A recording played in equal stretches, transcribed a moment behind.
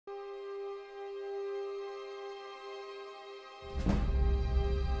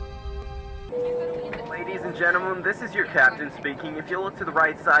Ladies and gentlemen, this is your captain speaking. If you look to the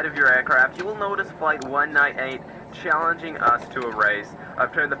right side of your aircraft, you will notice Flight 198 challenging us to a race.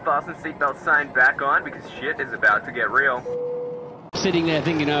 I've turned the fasten seatbelt sign back on because shit is about to get real. Sitting there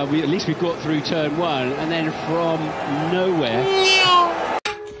thinking, at least we've got through turn one, and then from nowhere...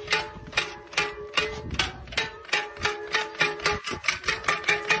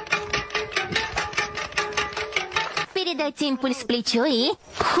 Передайте импульс в плечо и...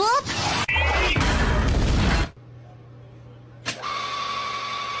 Хоп!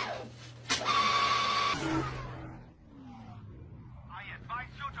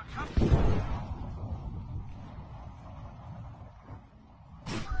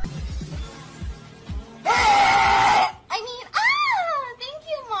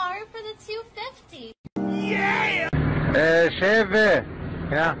 Chef,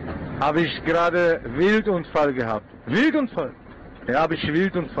 ja, habe ich gerade Wildunfall gehabt. Wildunfall? Ja, habe ich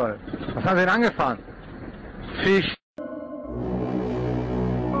Wildunfall. Was haben Sie denn angefahren? Fisch.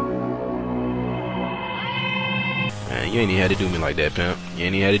 Man, you ain't even had to do me like that, pimp. You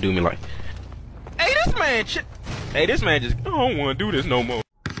ain't even had to do me like... Hey, this man shit. Hey, this man just... I don't want to do this no more.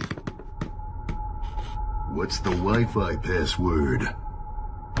 What's the Wi-Fi password?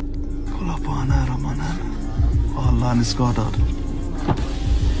 Kolla på han här, mannen. Alla han är skadad. I'm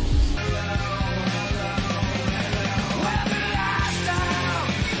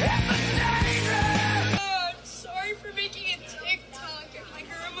sorry for making a TikTok at my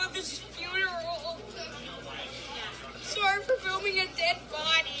grandmother's funeral. I'm sorry for filming a dead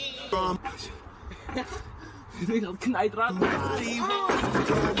body.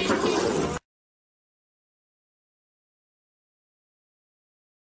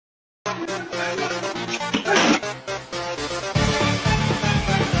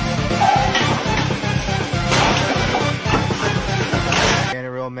 Ain't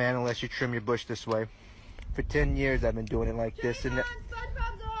a real man unless you trim your bush this way. For 10 years I've been doing it like this and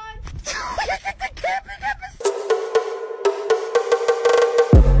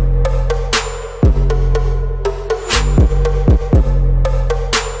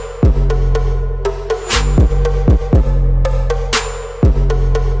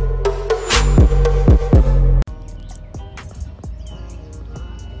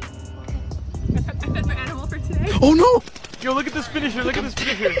Oh no! Yo, look at this finisher, look at this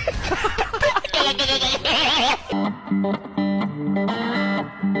finisher.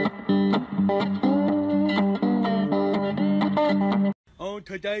 On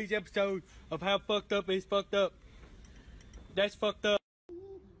today's episode of How Fucked Up Is Fucked Up. That's fucked up.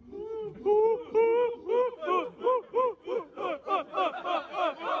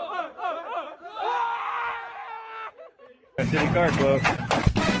 City Car Club.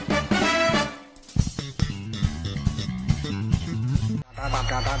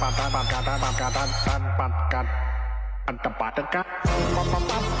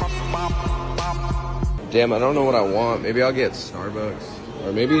 Damn, I don't know what I want. Maybe I'll get Starbucks.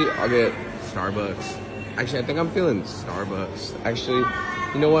 Or maybe I'll get Starbucks. Actually, I think I'm feeling Starbucks. Actually,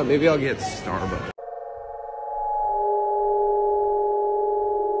 you know what? Maybe I'll get Starbucks.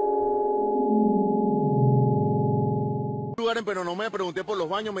 Pero no me pregunté por los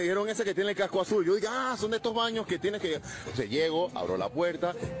baños, me dijeron ese que tiene el casco azul. Yo dije, son de estos baños que tienes que... Entonces llego, abro la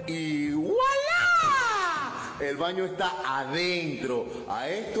puerta y ¡voilá! El baño está adentro. A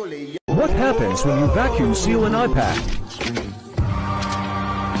esto le llamo... What happens when you vacuum seal an iPad?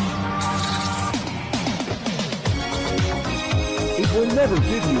 It will never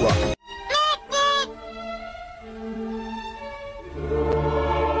give you up.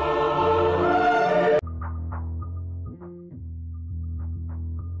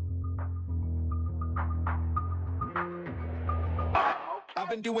 I've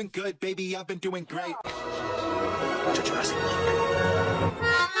been doing good, baby. I've been doing great.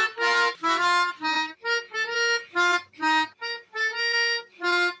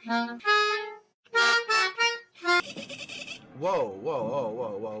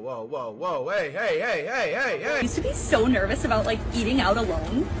 Whoa, hey. I used to be so nervous about like eating out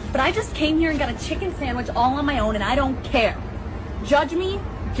alone, but I just came here and got a chicken sandwich all on my own and I don't care. Judge me.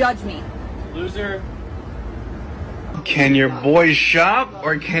 Loser. Can your boys shop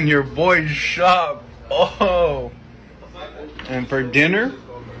or can your boys shop? Oh. And for dinner?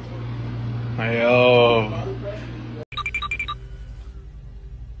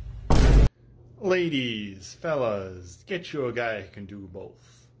 Ladies, fellas, get you a guy who can do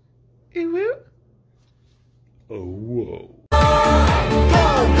both. Oh, whoa.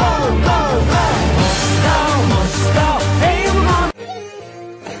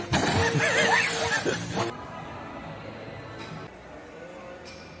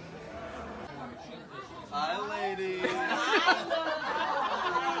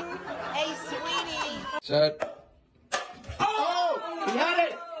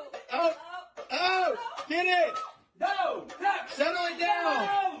 it! No! Settle it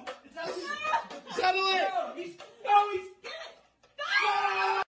down! No! Settle it! No!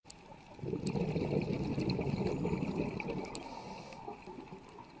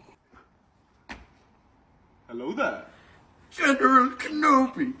 Hello there. General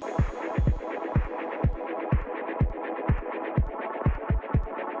Kenobi!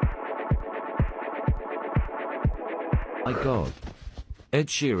 My God. Ed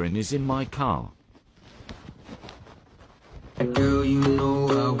Sheeran is in my car. Girl, you know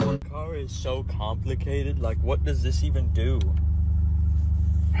I want. Car is so complicated. Like, what does this even do?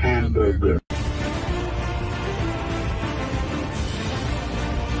 Hamburger.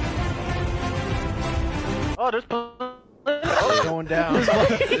 Oh, there's going down.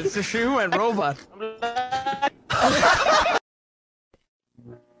 It's a shoe and robot. Bring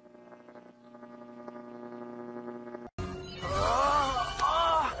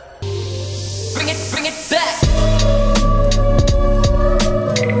it back.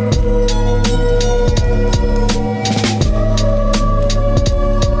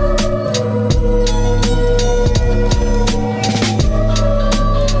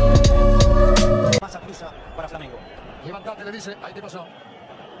 Para Flamengo. Levantate, le dice, ahí te pasó.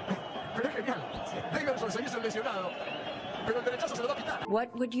 Pero es genial. Davidson se hizo el lesionado. Pero el derechazo se lo va a quitar.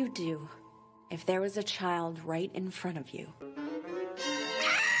 What would you do if there was a child right in front of you?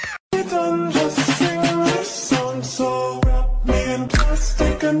 Just sing this song, so wrap me in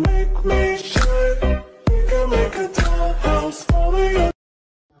plastic and make me shine. We can make a dollhouse for you.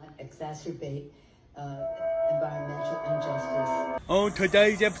 Exacerbate environmental injustice. On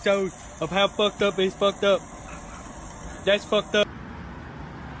today's episode of How Fucked Up is Fucked Up. That's fucked up.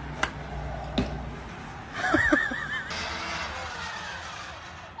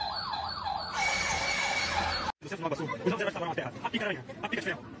 Os novos heróis salvaram a Terra. A pica aranha, a pica de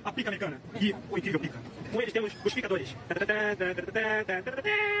ferro, a pica americana e o incrível pica. Com eles temos os picadores.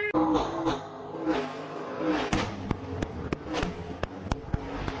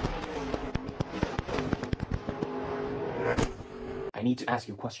 I need to ask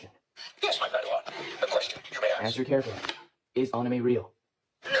you a question. Yes, my Padawan. A question you may ask. Answer carefully. Is anime real?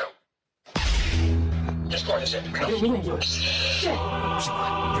 No. Just go ahead and I didn't mean to. Shit!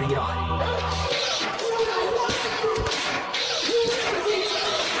 Bring it on.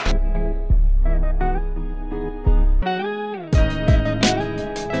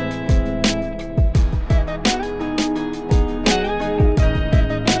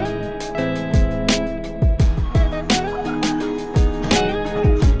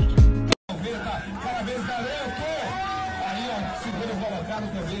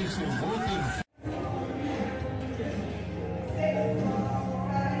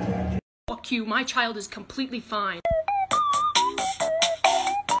 Fuck you, my child is completely fine.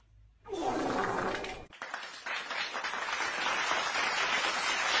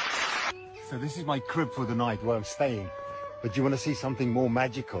 So this is my crib for the night where I'm staying. But you want to see something more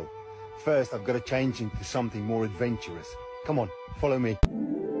magical? First, I've got to change into something more adventurous. Come on, follow me.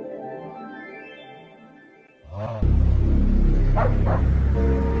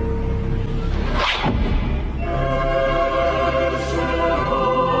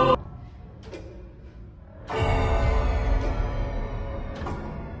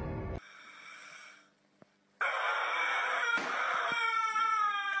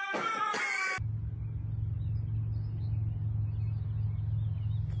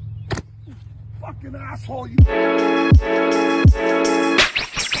 Fucking asshole, you.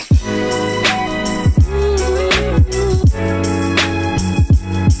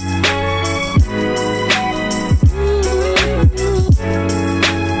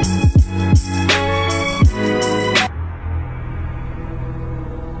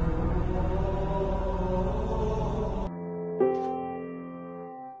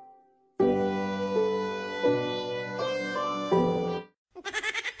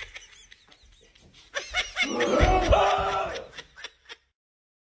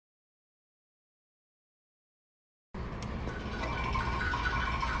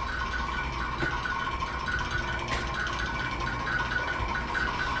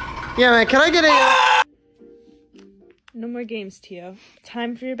 Yeah, man, can I get a... No more games, Tio.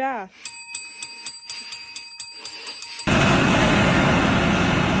 Time for your bath.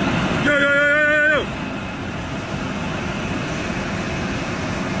 Yo, yo, yo, yo, yo, yo.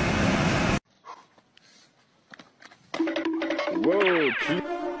 Whoa,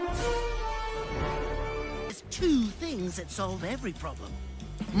 There's two things that solve every problem.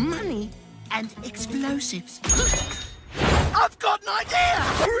 Money and explosives. I've got an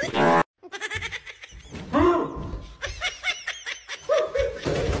idea!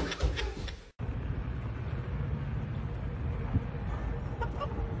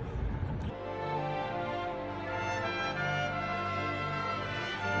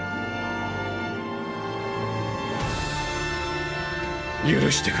 許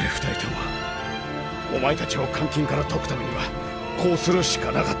してくれ二人とも。お前たちを監禁から解くためにはこうするし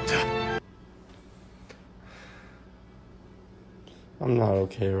かなかった。 I'm not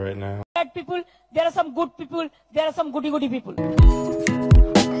okay right now. Bad people, there are some good people, there are some goody people.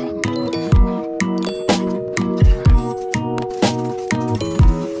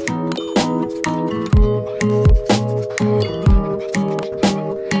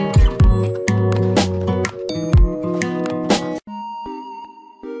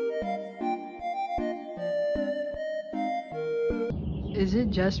 Is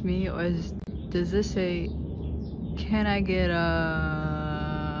it just me, or does this say, can I get a...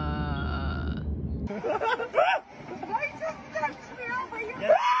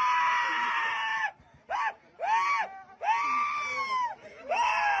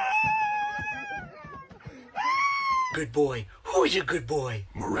 Good boy. Who is a good boy?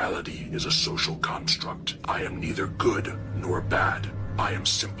 Morality is a social construct. I am neither good nor bad. I am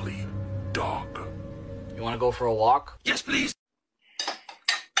simply dog. You want to go for a walk? Yes, please.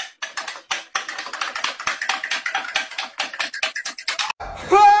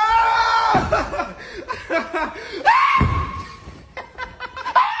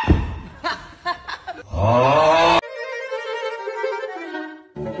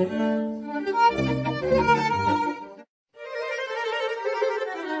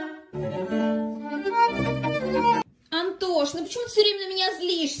 Антош, ну почему ты все время на меня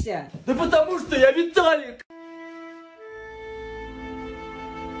злишься? Да потому что я Виталик!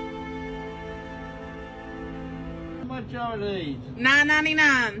 How much are these?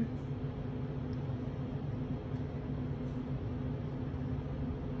 $9.99.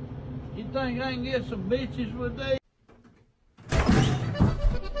 You think I can get some bitches with these?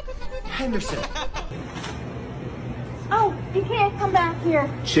 Henderson. Oh, you can't come back here.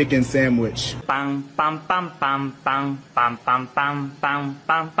 Chicken sandwich. Bam bam bam bam bam bam bam bam bam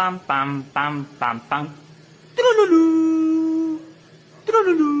bam bam bam bam bam bam. Trululu.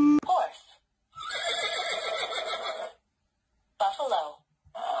 Trululu. Horse. Buffalo.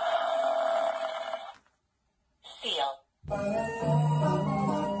 Seal.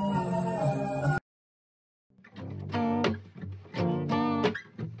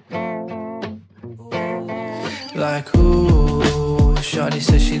 Like, ooh, shawty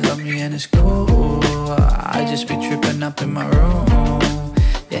says she love me and it's cool. I just be tripping up in my room.